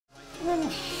Oh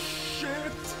shit!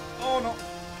 Oh no!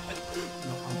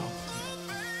 No, I'm not.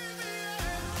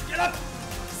 Get up!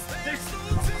 There's...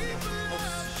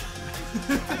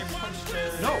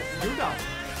 No, you're down.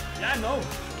 Yeah, no.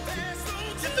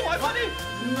 Get the white money!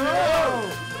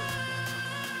 No!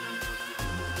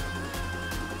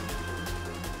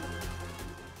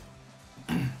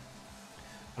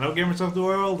 Hello gamers of the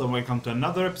world and welcome to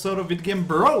another episode of Video Game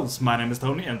Bros. My name is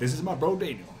Tony and this is my bro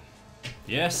Daniel.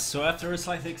 Yes, so after a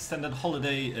slightly extended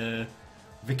holiday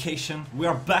vacation, we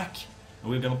are back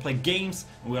and we're gonna play games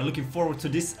and we are looking forward to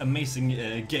this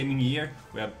amazing gaming year.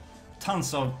 We have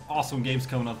tons of awesome games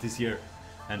coming out this year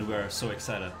and we are so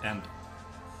excited. And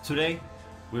today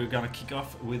we're gonna kick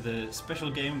off with a special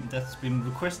game that's been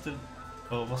requested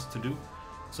of us to do.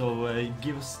 So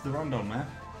give us the rundown, man.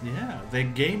 Yeah, the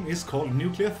game is called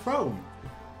Nuclear Throne.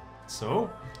 So,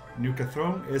 Nuclear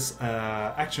Throne is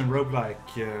an action roguelike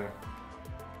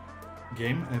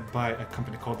game by a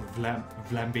company called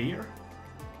Vlambeer.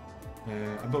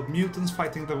 About mutants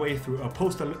fighting their way through a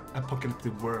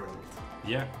post-apocalyptic world.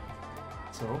 Yeah.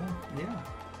 So, yeah.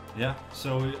 Yeah,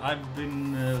 so I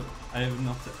have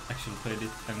not actually played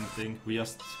anything. We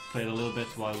just played a little bit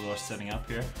while we were setting up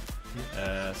here.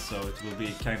 So it will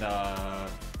be kinda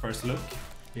first look.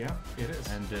 Yeah, it is.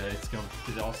 And it's gonna be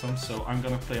pretty awesome. So I'm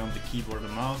gonna play on the keyboard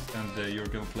and mouse, and you're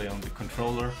gonna play on the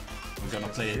controller. We're gonna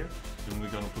play it. And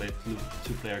we're gonna play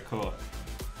two-player co-op,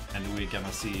 and we're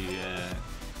gonna see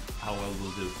how well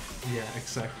we'll do. Yeah,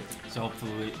 exactly. So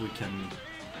hopefully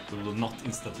we will not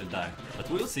instantly die, but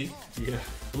we'll see. Yeah,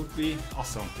 it would be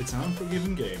awesome. It's an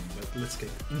unforgiving game, but let's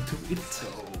get into it. So,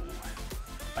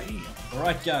 bam! All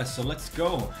right, guys. So let's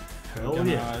go. Hell we're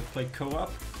gonna yeah. play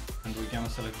co-op. And we're gonna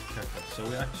select characters. So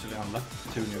we actually unlocked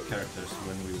 2 new characters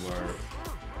when we were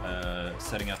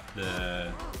setting up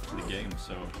the game,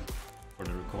 so for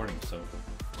the recording. So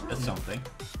that's something.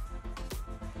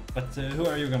 But who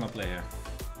are you gonna play here?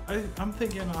 I'm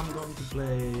thinking I'm going to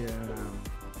play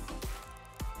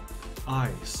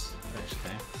Ice.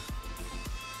 Okay.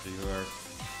 So you are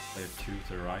player 2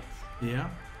 to the right. Yeah.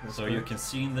 So you can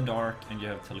see in the dark and you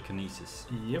have telekinesis.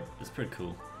 Yep. That's pretty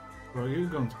cool. What are you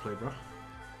going to play, bro?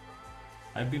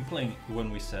 I've been playing when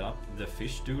we set up the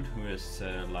fish dude who is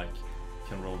like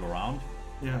can roll around.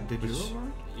 Yeah, did you roll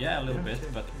around? Yeah, a little bit,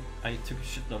 okay. But I took a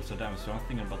shitload of damage, so I'm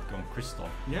thinking about going crystal.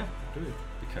 Yeah, do it.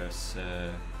 Because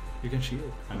you can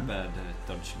shield. I'm bad at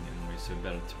dodging anyway, so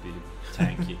better to be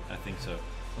tanky. I think so.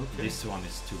 Okay. This one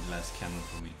is too glass cannon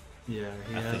for me. Yeah,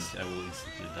 he I has think I will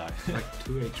instantly die. like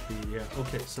 2 HP. Yeah.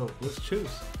 Okay, so let's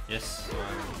choose. Yes,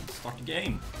 start the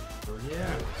game. Oh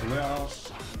yeah. So we are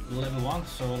level 1,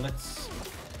 so let's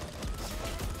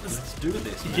do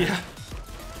this, man. Yeah.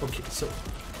 Okay, so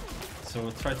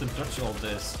try to dodge all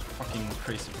this fucking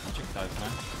crazy projectiles,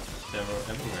 man. They're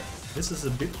everywhere. this is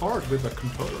a bit hard with a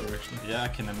controller, actually. Yeah, I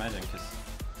can imagine, because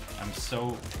I'm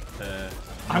so...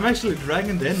 I'm actually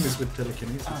dragging the enemies with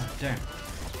telekinesis. Ah, damn.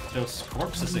 Those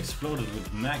corpses exploded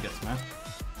with maggots, man.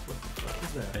 What the fuck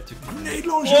is that? I took... Grenade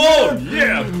launcher! Oh,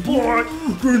 yeah, boy!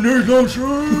 Grenade launcher!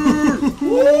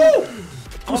 Woo!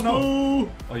 Oh, no!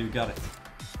 Oh, you got it.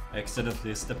 I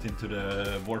accidentally stepped into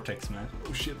the vortex, man.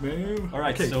 Oh shit, man.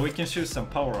 Alright, okay. so we can choose some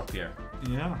power up here.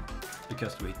 Yeah.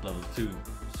 Because we hit level 2.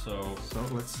 So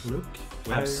let's look.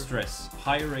 we have stress.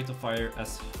 Higher rate of fire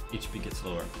as HP gets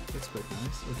lower. That's quite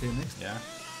nice. Okay, next. Yeah.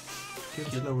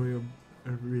 Kills lower your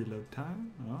reload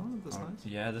time. Oh, that's nice.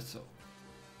 Yeah, that's...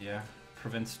 Yeah.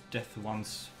 Prevents death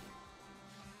once.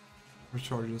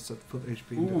 Recharges at full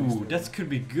HP. Ooh, that could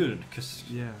be good, because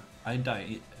yeah. I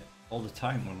die all the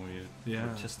time when we Yeah.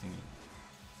 were testing it.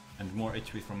 And more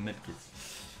HP from medkit.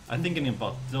 I'm thinking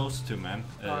about those 2, man.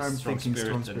 I'm Strong thinking Spirit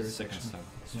Strong and Spirit, Second actually. Son.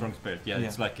 Strong Spirit, yeah, Yeah.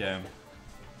 it's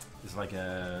like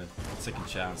a second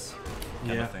chance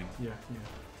kind Yeah. of thing. Yeah,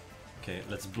 yeah. Okay,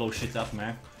 let's blow shit up,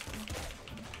 man.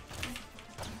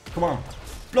 Come on,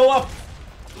 blow up!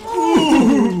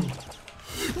 Ooh!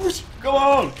 Go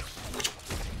on!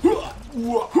 Boom!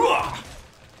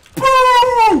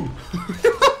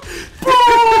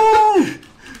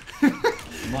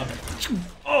 Mother.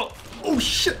 Oh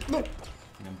shit! No. I'm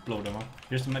gonna blow them up.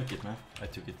 Here's the medkit, man. I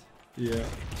took it. Yeah.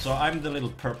 So I'm the little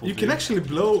purple You dude. can actually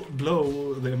blow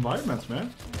the environment,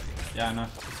 man. Yeah, I know.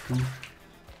 It's cool.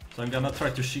 So I'm gonna try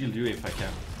to shield you if I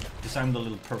can. Because I'm the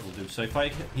little purple dude. So if I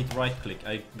hit right click,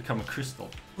 I become a crystal.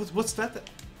 What's that?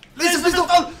 Laser pistol!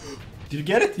 Did you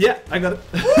get it? Yeah, I got it.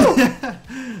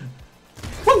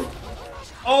 Woo!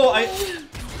 Oh,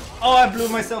 I blew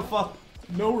myself up.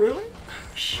 No, really?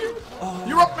 Shoot.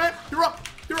 You're up, man. You're up.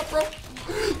 You're up, bro.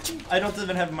 I don't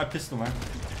even have my pistol, man.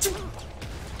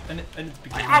 And it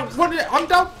became... I'm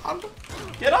down. I'm down.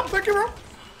 Get up! Thank you, bro.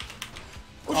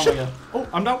 Oh, my shit! god. Oh,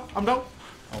 I'm down. I'm down.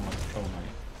 Oh my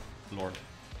lord.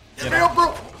 Get me up,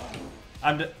 bro!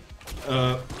 I'm the...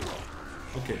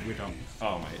 Okay, we're down.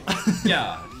 Oh my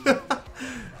god.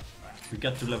 We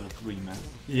got to level 3, man.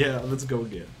 Yeah, let's go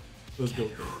again. Let's go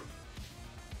again.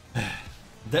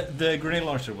 The grenade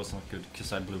launcher was not good,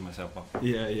 because I blew myself up.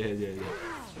 Yeah.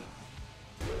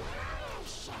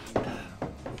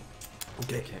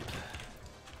 Okay.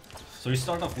 So you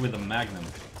start off with a magnum,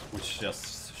 which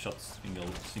just shots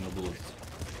single bullets.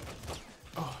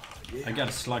 Oh, yeah. I got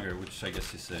a slugger, which I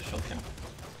guess is a shotgun.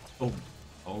 Oh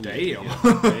damn.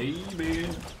 yeah, baby.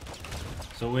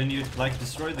 So when you like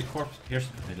destroy the corpse, here's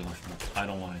the grenade launcher. I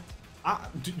don't want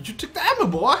it. You took the ammo,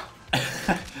 boy.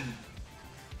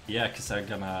 Yeah, because I'm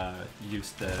gonna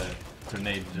use the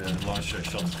grenade launcher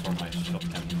shot for my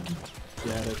shotgun.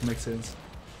 Yeah, that makes sense.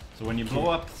 So when you blow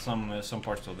up some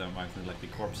parts of them, like the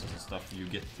corpses and stuff, you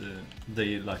get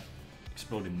they like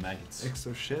exploding maggots.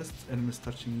 Extra chest, enemies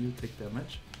touching you take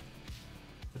damage.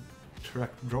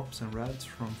 Attract drops and rads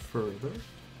from further.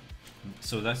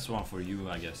 So that's one for you,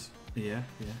 I guess. Yeah.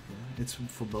 It's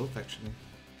for both actually.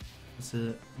 It's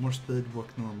more speed,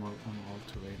 walk normal on all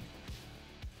terrain.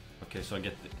 Okay, so I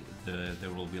get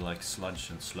there will be like sludge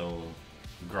and slow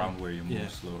ground where you move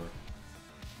slower.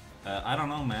 I don't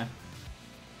know, man.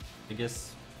 I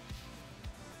guess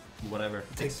whatever.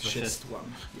 Take the chest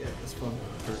one. Yeah, that's fun.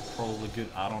 Probably good.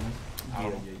 I don't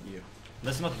know. Yeah.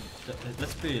 Let's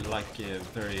be like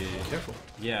very careful.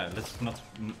 Yeah, let's not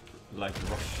like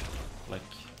rush like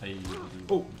I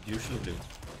usually do.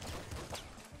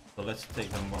 So let's take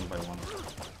them one by one.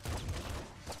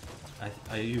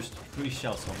 I used 3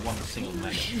 shells on one single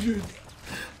magnet.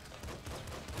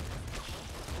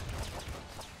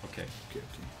 Okay.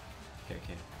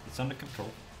 It's under control.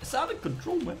 It's under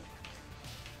control, man.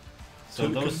 So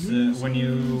those when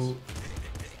you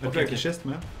okay, the chest,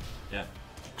 man. Yeah.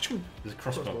 There's a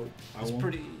crossbow. It's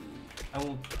pretty. I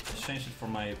will change it for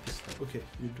my pistol. Okay,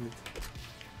 you do it.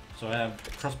 So I have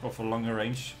crossbow for longer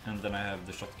range, and then I have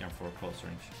the shotgun for close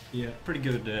range. Yeah. Pretty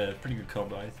good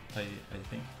combo, I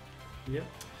think. Yeah.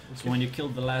 So when you kill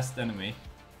the last enemy,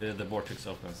 the vortex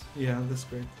opens. Yeah, that's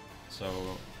great. So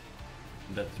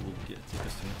that will take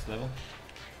us to the next level.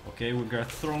 Okay, we got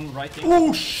thrown right in.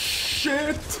 Oh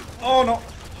shit! Oh no!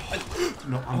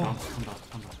 No, I'm down.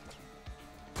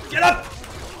 Get up!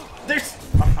 There's.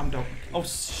 I'm down. Oh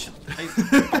shit! I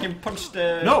fucking punched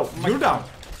the. No, you're down.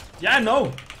 Yeah, I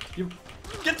know. You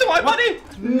get to my body!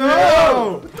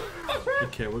 No!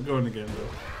 Okay, we're going again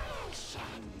though.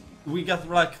 We got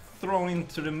like thrown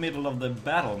into the middle of the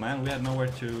battle, man. We had nowhere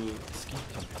to escape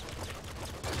from.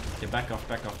 Okay, back off.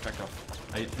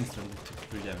 I instantly took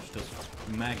 3 damage. Those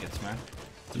maggots, man.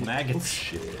 The maggots. Oh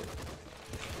shit.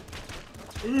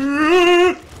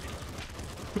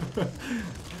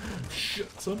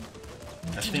 Shit, son.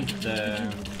 I think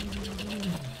the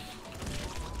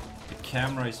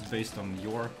camera is based on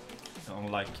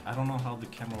like I don't know how the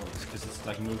camera works because it's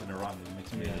like moving around. It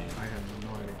makes me. I have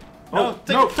no idea. No,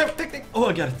 take. Oh,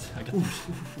 I got it.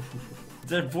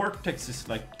 The vortex is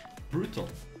like brutal.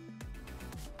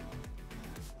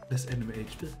 Less enemy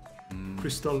HP.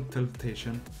 Crystal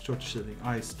teleportation, short shielding,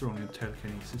 ice strong and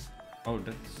telekinesis. Oh,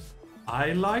 that's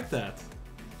I like that.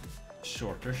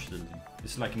 shorter shielding.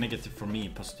 It's like negative for me,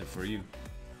 positive for you.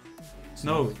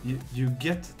 No, you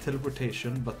get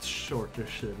teleportation but shorter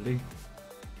shielding.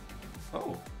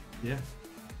 Oh, Yeah.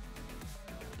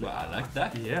 well, I like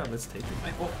that. Yeah, let's take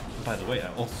it. By the way, I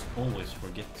always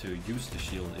forget to use the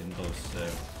shield in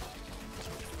those.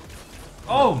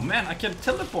 Oh man, I can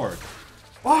teleport.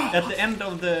 Oh! At the end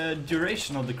of the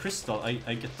duration of the crystal, I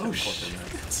get teleported.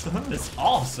 Shit. That's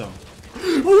awesome.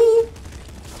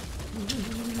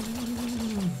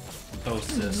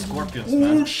 Those scorpions,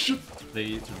 man. Shit.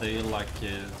 They like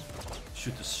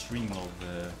shoot a stream of.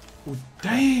 Oh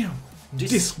damn!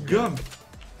 This gun.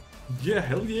 Yeah,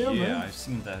 hell yeah, man. Yeah, I've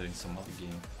seen that in some other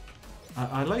game.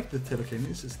 I like the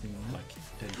telekinesis thing, man. Like,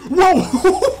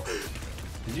 Whoa!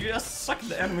 did you just suck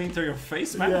the enemy into your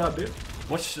face, man? Yeah, I did.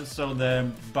 Watch so the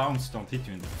bounce don't hit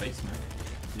you in the face, man.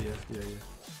 Yeah.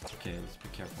 Okay, let's be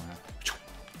careful now.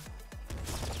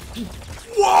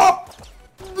 Whoa!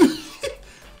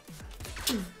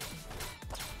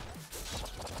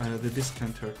 The disc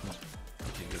can't hurt me.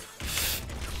 Okay, good.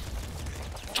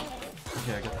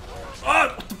 Okay, I got it.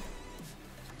 Ah!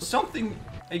 Something.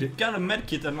 I got a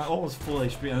medkit and I almost full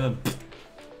HP and then.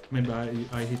 Maybe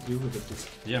I hit you with the disc.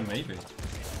 Yeah, maybe.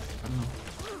 I don't know.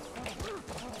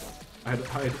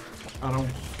 I don't.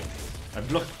 I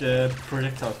blocked the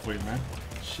projectile for you, man.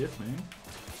 Shit, man.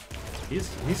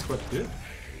 He's quite good.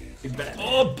 Big bad.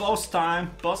 Oh, boss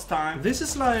time! Boss time! This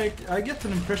is like, I get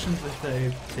an impression that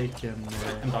they've taken...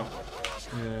 I'm down.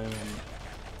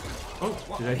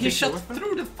 Oh, did I He take shot the weapon?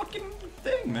 through the fucking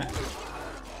thing, man!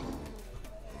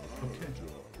 Okay.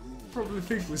 Probably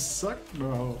think we suck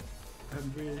now.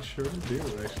 And we sure do,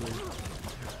 actually.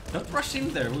 Don't rush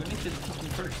in there, we need to take him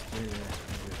first.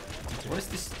 Yeah. What is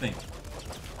this thing?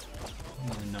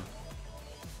 No.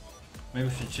 Maybe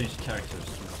we should change characters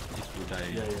if we die.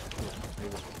 Yeah,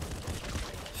 maybe.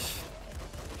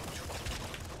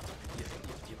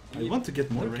 I want to get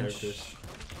more The wrench. characters.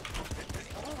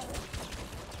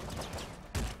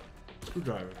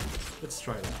 Screwdriver. Let's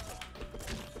try that.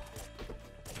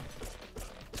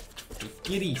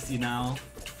 Get easy now.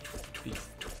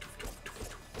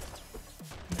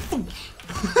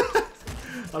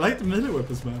 I like the melee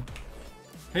weapons, man.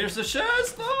 Here's the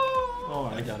chest! No!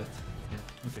 Oh, I got it.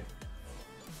 Yeah, okay.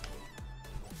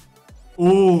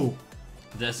 Oh!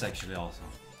 That's actually awesome.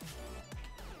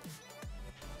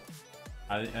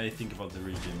 I think about the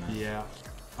region, man. Yeah.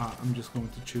 I'm just going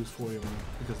to choose for you, man,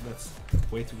 because that's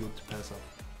way too good to pass up.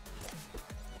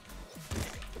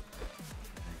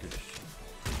 Good shit.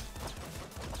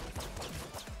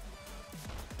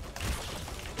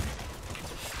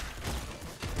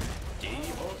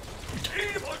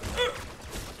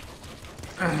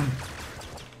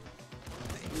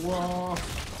 Wow.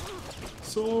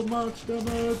 So much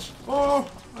damage. Oh,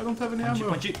 I don't have any Punchy,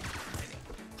 ammo. punchy.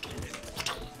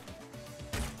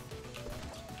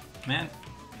 Man.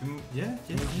 Yeah.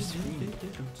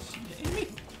 Enemy.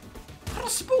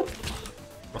 Crossbow.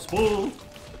 Crossbow.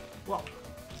 Wow.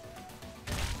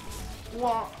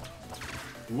 Wow.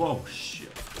 Whoa,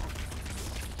 shit.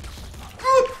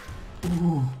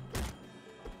 Ooh.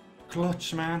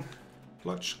 Clutch, man.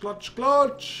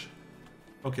 Clutch.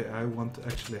 Okay, I want to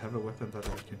actually have a weapon that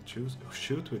I can choose. Oh,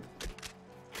 shoot with.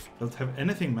 Don't have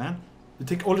anything, man. You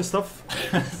take all the stuff.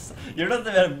 You're not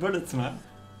even bullets, man.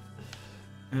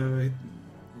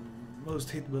 Most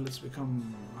hit bullets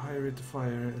become higher rate of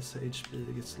fire as the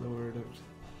HP gets lower.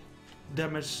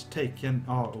 Damage taken.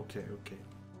 Oh, okay.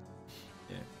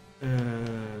 Yeah.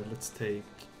 Let's take.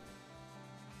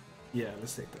 Yeah,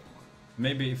 let's take that one.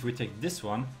 Maybe if we take this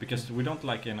one, because we don't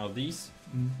like any of these,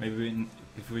 maybe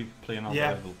if we play another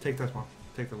level. Take that one.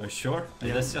 Take that Are one. you sure?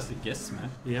 Yeah. That's just a guess, man.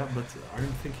 Yeah, but I'm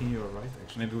thinking you're right,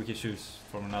 actually. Maybe we can choose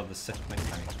from another set next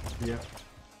time. Yeah.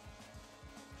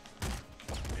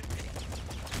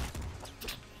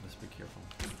 Let's be careful.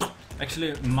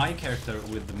 Actually, my character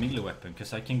with the melee weapon,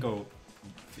 because I can go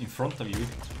in front of you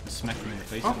and smack them in the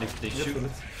face, and if they shoot...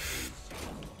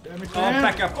 Damn it, Oh, man.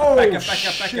 back up! Oh, back up!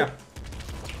 shit.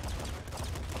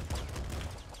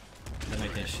 Then I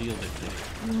can shield it.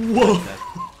 Whoa!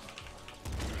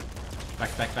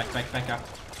 Like that. Back up.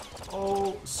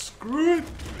 Oh, screw it!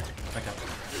 Back up.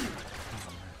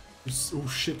 Oh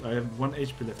shit, I have 1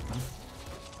 HP left, man.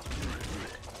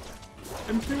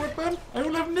 Empty weapon? I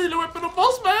don't have melee weapon on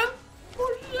boss, man!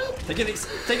 Oh shit! Take it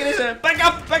easy! Back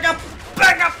up!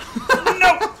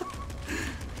 No!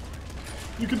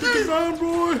 You can take it down,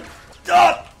 boy!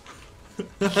 God!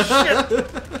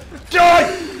 Shit!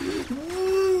 Die!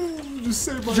 You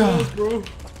saved my ass, bro.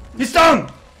 He's done!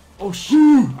 Oh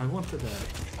shoot! I wanted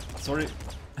that. Sorry.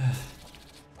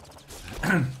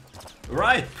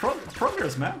 Right,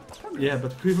 progress, man. Progress. Yeah,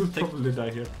 but we will probably die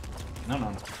here.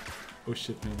 No. Oh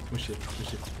shit, man. Oh shit.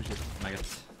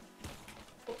 Maggots.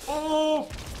 Oh!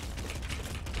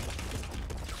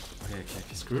 Okay.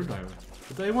 Screwdriver.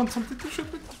 But I want something to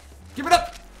shoot with. Give it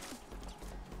up!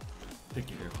 Thank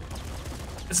you. Okay.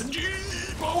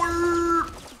 SMG power!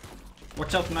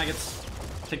 Watch out, maggots.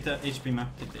 Take the HP, man.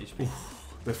 Take the HP.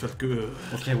 That felt good.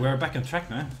 Okay, we're back on track,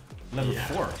 man. Level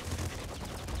 4.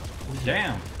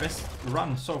 Damn, best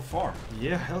run so far.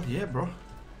 Yeah, hell yeah, bro.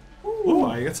 Ooh,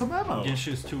 I get some ammo. You can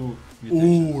choose 2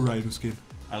 mutations. Ooh, rhino skin.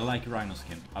 I like rhino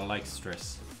skin. I like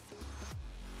stress.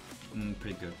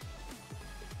 Pretty good.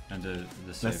 And the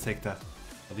save. Let's take that.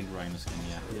 I think rhino skin,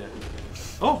 yeah.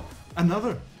 Oh,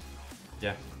 another.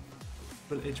 Yeah,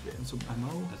 Well, HP and some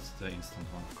ammo. that's the instant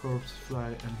one. Corpse, fly,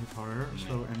 and hit harder.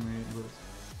 Slow enemy bullets.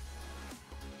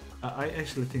 I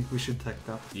actually think we should take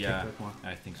that. Yeah, Take that one.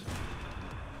 I think so.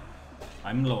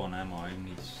 I'm low on ammo. I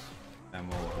need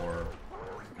ammo or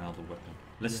another weapon.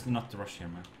 Let's not rush here,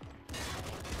 man.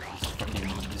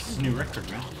 This is a new record,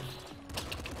 man.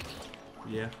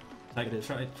 Yeah. Like, It is.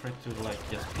 try to like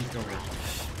just peek over.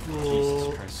 Oh,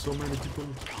 Jesus Christ. so many people.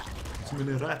 So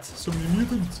many rats. So many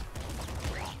mutants.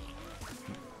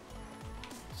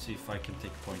 See if I can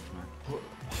take point, man.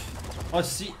 Oh,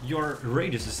 see, your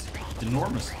radius is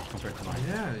enormous compared to mine.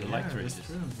 Yeah, the yeah, light that's radius.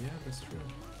 true. Yeah, that's true.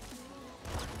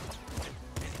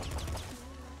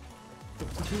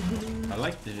 I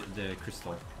like the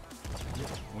crystal.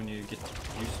 When you get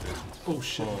used to it. Oh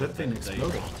shit, that thing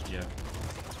exploded. Yeah.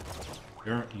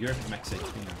 You're at max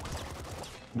HP now.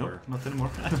 No, Or- not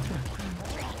anymore.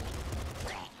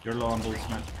 You're low on bullets,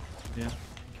 man. Yeah,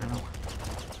 kind of.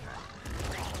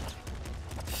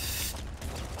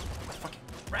 Fucking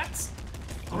rats!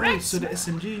 Oh, Rats! so the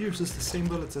SMG uses the same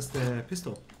bullets as the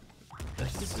pistol.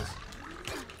 That's this.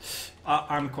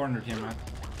 I'm cornered here, man.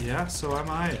 Yeah, so am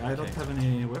I. I don't Okay. have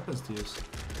any weapons to use.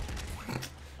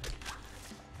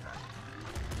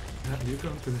 Yeah, you're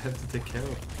going to have to take care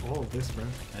of all of this, man.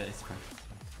 It's fine.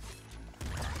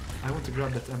 I want to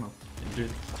grab that ammo. Do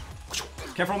it.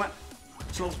 Careful, man!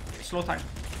 Slow time.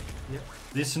 Yep.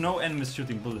 There's no enemies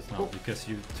shooting bullets now Oh. because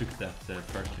you took that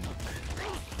perk, you know.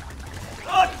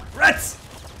 Oh, rats!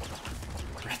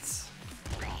 Rats!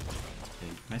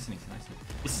 Okay, nice and easy, nice and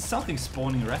easy. Is it something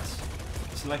spawning rats?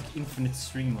 It's like infinite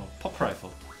stream of pop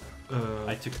rifle.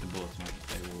 I took the bullets, man.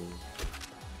 I will...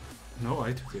 No,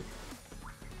 I took it.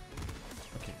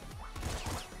 Okay.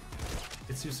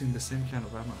 It's using the same kind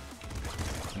of ammo.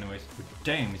 Anyways,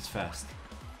 damn, it's fast.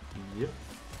 Yep.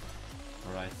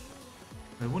 Alright.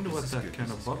 I wonder This what is that good, kind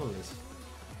this of is bottle is.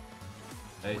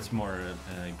 It's more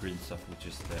green stuff, which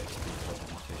is the XP for the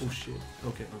Oh mutation. shit.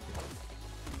 Okay, okay.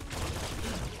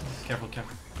 Careful,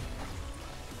 careful.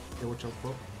 Okay, watch out,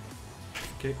 bro.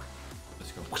 Okay.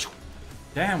 Let's go.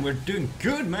 Damn, we're doing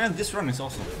good, man. This run is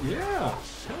awesome. Yeah!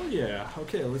 Hell yeah!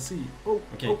 Okay, let's see. Oh,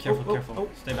 Okay, oh, careful, oh, careful. Oh,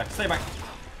 Stay back, stay back.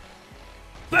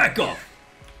 Back off!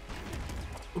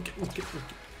 okay, okay,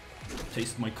 okay.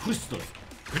 Taste my crystal.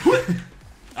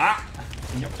 Ah!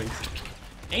 In your face.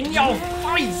 In your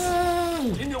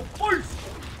face! In your face!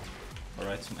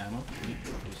 Alright, some ammo.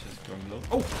 He's just going low.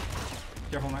 Oh!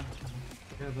 Careful, man.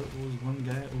 Yeah, that was one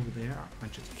guy over there. I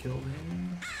just killed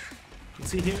him.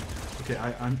 Is he here? Okay,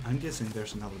 I'm guessing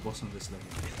there's another boss on this level.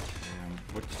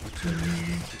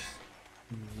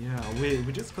 Yeah,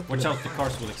 we just got. Watch out, the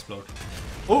cars will explode.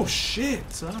 Oh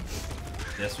shit, son!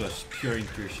 This was pure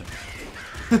intuition.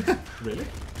 Really?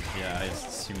 Yeah, I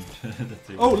assumed that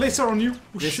they Oh, laser on you!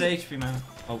 Oh, this shit. HP, man.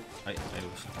 Oh, I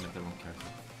was looking at the wrong character.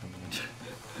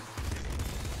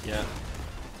 Yeah.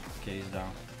 Okay, he's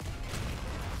down.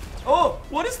 Oh,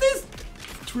 what is this?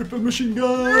 Triple machine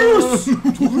gun! Yes!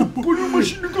 Triple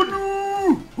machine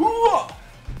gun!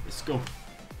 Let's go.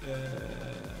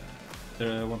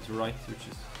 There, I want to right, which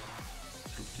is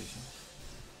teleportation.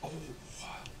 Oh,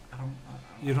 I don't.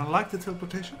 You don't like the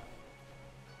teleportation?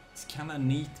 It's kind of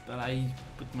neat, but I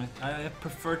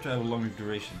prefer to have a longer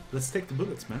duration. Let's take the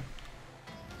bullets, man.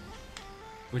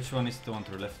 Which one is the one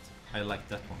to the left? I like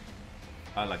that one.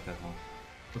 I like that one.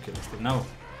 Okay, let's take it. No.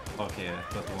 Okay, I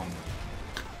thought the one.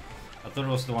 I thought it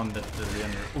was the one that the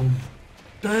re-ender.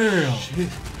 Damn! Shit.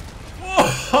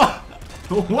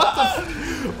 What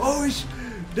the Oh,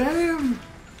 damn!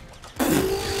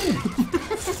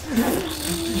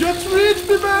 You're 3 HP,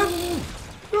 man!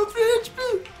 You're 3 HP!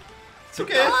 It's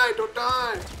okay. Don't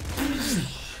die!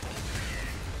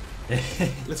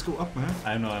 Let's go up, man.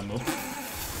 I know I'm up.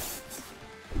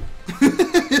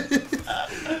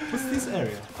 What's this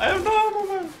area? I have no ammo,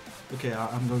 man. Okay,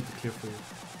 I'm going to clear for you.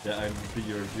 Yeah, I'm be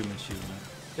your human shield, man.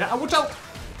 Yeah, watch out!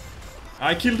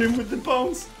 I killed him with the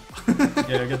bones!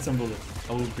 Okay, I got some bullets.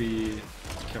 I will be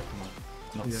careful, man.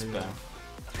 Not Yeah, spam. yeah.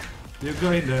 You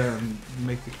go in there and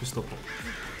make the crystal pop.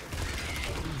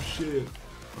 Oh shit.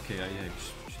 Okay, yeah,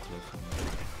 should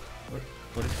look.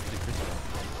 What is the crystal?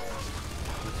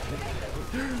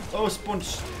 Oh,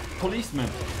 sponge policeman.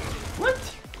 What?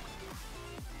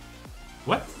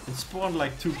 What? It spawned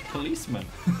like 2 policemen.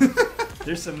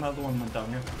 There's another one down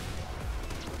here.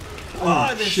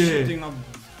 Oh, they're shit. shooting a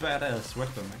badass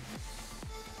weapon, man.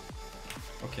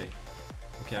 Okay.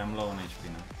 Okay, I'm low on HP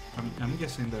now. I'm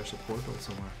guessing there's a portal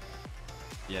somewhere.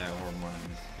 Yeah, or more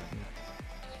enemies.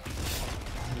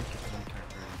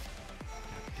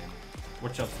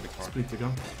 Watch out for the car. Split the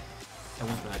gun. I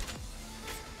want that.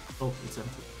 Oh, it's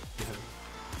empty. You have it.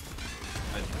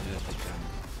 I just take them.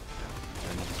 Yeah,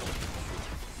 I need to shoot.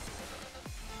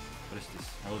 What is this?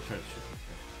 I will try to shoot it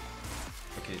first.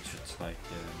 Okay, it shoots like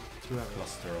Two arrows.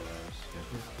 cluster of arrows.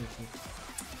 Yeah. Yeah.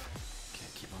 Okay,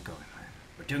 keep on going, man.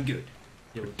 We're doing good.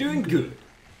 Yeah, We're doing good.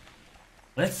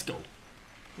 Let's go.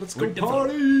 Let's We're go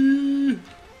party!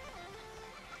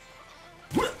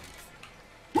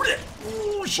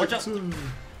 Oh, Watch out.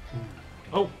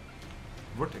 Oh,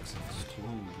 vortex. It's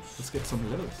close. Let's get some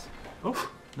levels. Oh,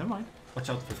 never mind. Watch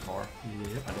out for the car.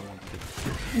 Yep. I don't want to get...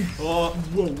 Oh,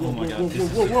 Whoa, oh my god,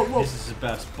 this is a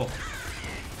bad spot.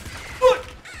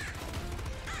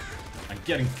 I'm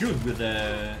getting good with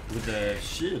the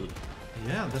shield.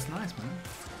 Yeah, that's nice, man.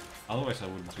 Otherwise I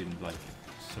would have been like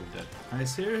so dead. I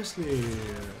seriously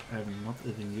am not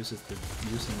even using the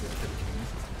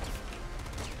telekinesis.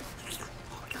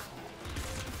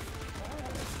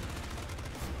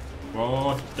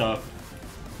 What the?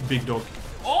 Big dog.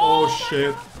 Oh,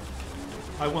 shit.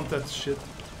 I want that shit.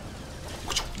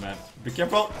 Man, be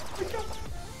careful! Be careful!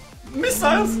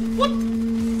 Missiles! What?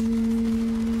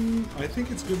 I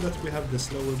think it's good that we have the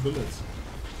slower bullets.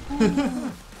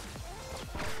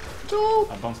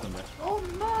 I bounced them back. Oh,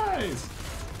 nice!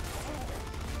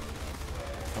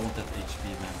 I want that HP,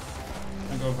 man.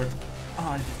 I'm going for it. Oh,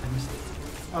 I missed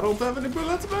it. I don't have any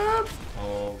bullets, man!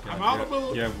 Oh, God. I'm out of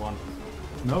bullets. You have one.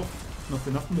 No, not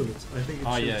enough bullets. I think it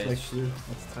Oh, shoots yeah, like it's- you.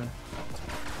 That's time.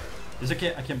 It's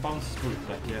okay, I can bounce this bullet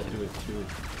back. Yeah, do it, do it.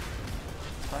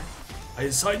 Fine. I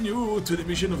assign you to the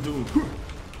mission of doom.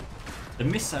 The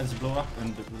missiles blow up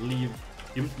and leave.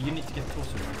 You need to get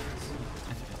closer. Right?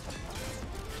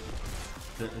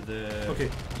 The Okay,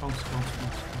 bounce.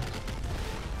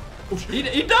 Oh shit!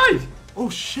 He died! Oh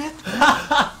shit!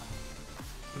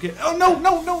 Okay. Oh no!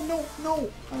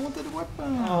 I wanted a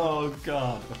weapon. Oh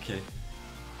God. Okay.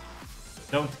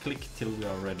 Don't click till you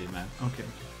are ready, man. Okay.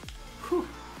 Whew.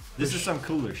 This is some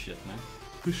cooler shit, man.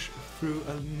 Push through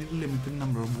a limited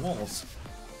number of walls.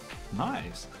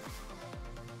 Nice.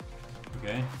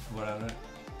 Okay.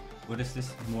 What is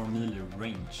this? More melee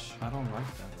range. I don't like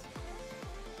that.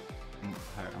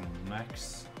 Higher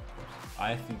max.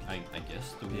 I think I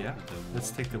guess the Yeah. the Let's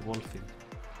wall. take the wall thing.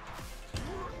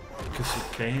 Because you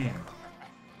can.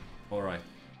 All right.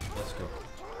 Let's go.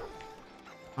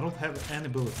 I don't have any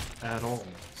bullets at all,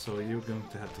 so you're going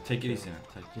to have to Take it easy now.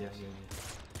 Take it Yeah. easy.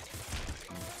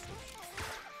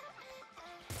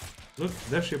 Look,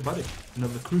 there's your buddy.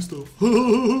 Another crystal.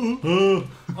 Oh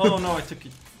no, I took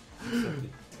it. Exactly.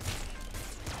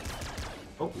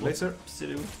 Oh, laser.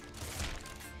 Absolute.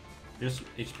 There's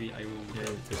HP. I will. Yeah,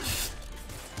 you take it.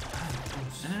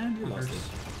 And you lost it.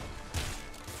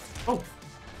 Oh,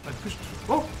 I pushed.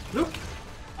 Oh, look.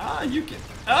 Ah, you can.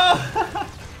 Ah!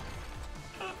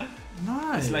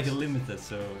 Nice. It's like a limited,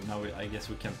 so now I guess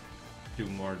we can do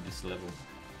more this level.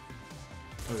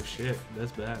 Oh shit,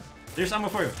 that's bad. There's ammo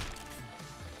for you.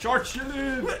 Charge!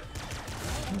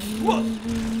 What?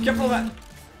 Careful, man!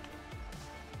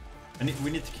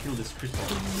 We need to kill this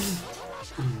crystal.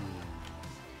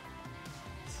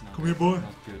 It's not Come here, boy.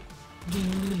 Not good.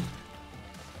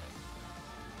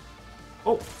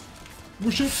 Oh, oh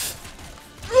shit.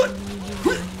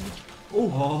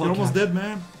 Oh, you're almost dead,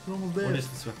 man. You're almost dead. What is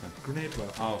this weapon? Grenade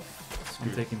weapon. Oh, I'm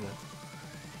screw. taking that.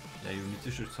 Yeah, you need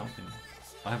to shoot something.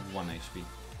 I have 1 HP.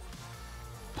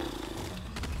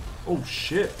 Oh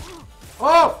shit.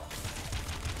 Oh!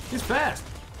 He's fast.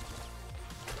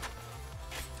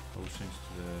 Potions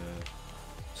to the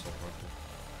support.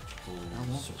 I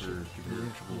want Super,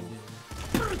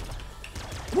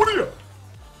 What are you?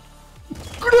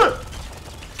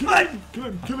 Kill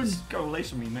him. Just go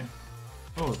laser me, man.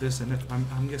 Oh, there's a net.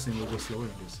 I'm guessing we'll go slower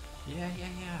in this. Yeah.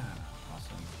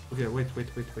 Awesome. Okay, wait, boy.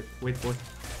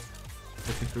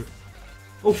 Let me through.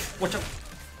 Oh, Watch out!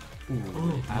 Ooh,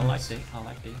 Oh, I like nice. that.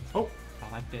 Oh, I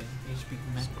like the HP,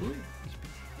 man. screw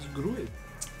it.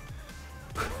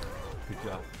 Good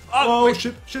job. Oh, wait.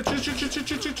 shit. I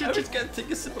just can't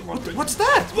take a sip of water. What's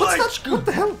that? What's that? What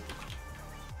the hell?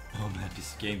 Oh man,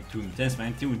 this game too intense,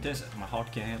 man. Too intense. My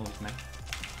heart can't handle it, man.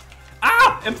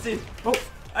 Ah! Empty! Oh,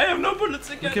 I have no bullets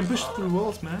again! you can push through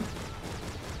walls, man.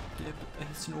 Yeah, but I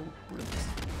have no bullets.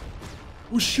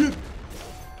 Oh shit.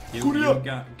 You're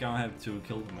gonna have to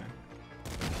kill them, man.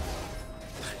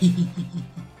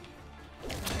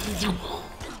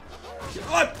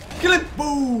 Kill it!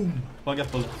 Boom! Oh, I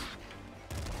got bullets.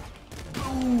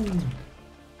 Boom!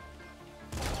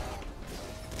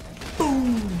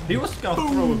 Boom! He was gonna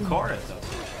throw a car at us.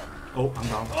 Oh, I'm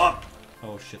down.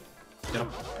 Oh shit. Get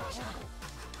up.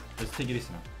 Let's take it easy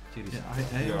now. Take it easy.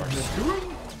 Yeah, You are let's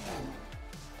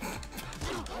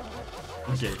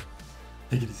okay.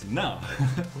 Take it easy now.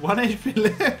 1 HP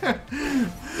left.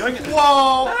 Whoa!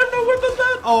 Whoa! I don't know what was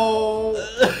that. Oh!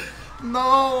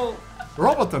 No!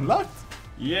 Robot unlocked?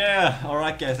 Yeah,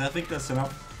 alright guys, I think that's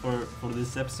enough for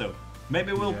this episode.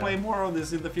 Maybe we'll Yeah. play more of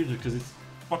this in the future because it's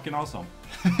fucking awesome.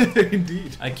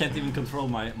 Indeed. I can't even control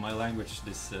my language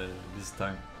this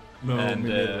time. No, And me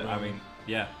neither, I mean,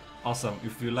 yeah, awesome.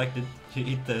 If you liked it,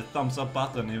 hit the thumbs up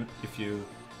button. If you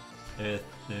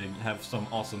have some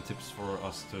awesome tips for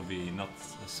us to be not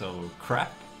so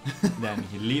crap, then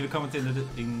leave a comment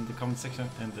in the comment section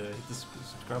and hit the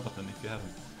subscribe button if you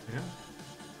haven't. Yeah.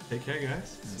 Take care,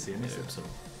 guys, and see you next episode.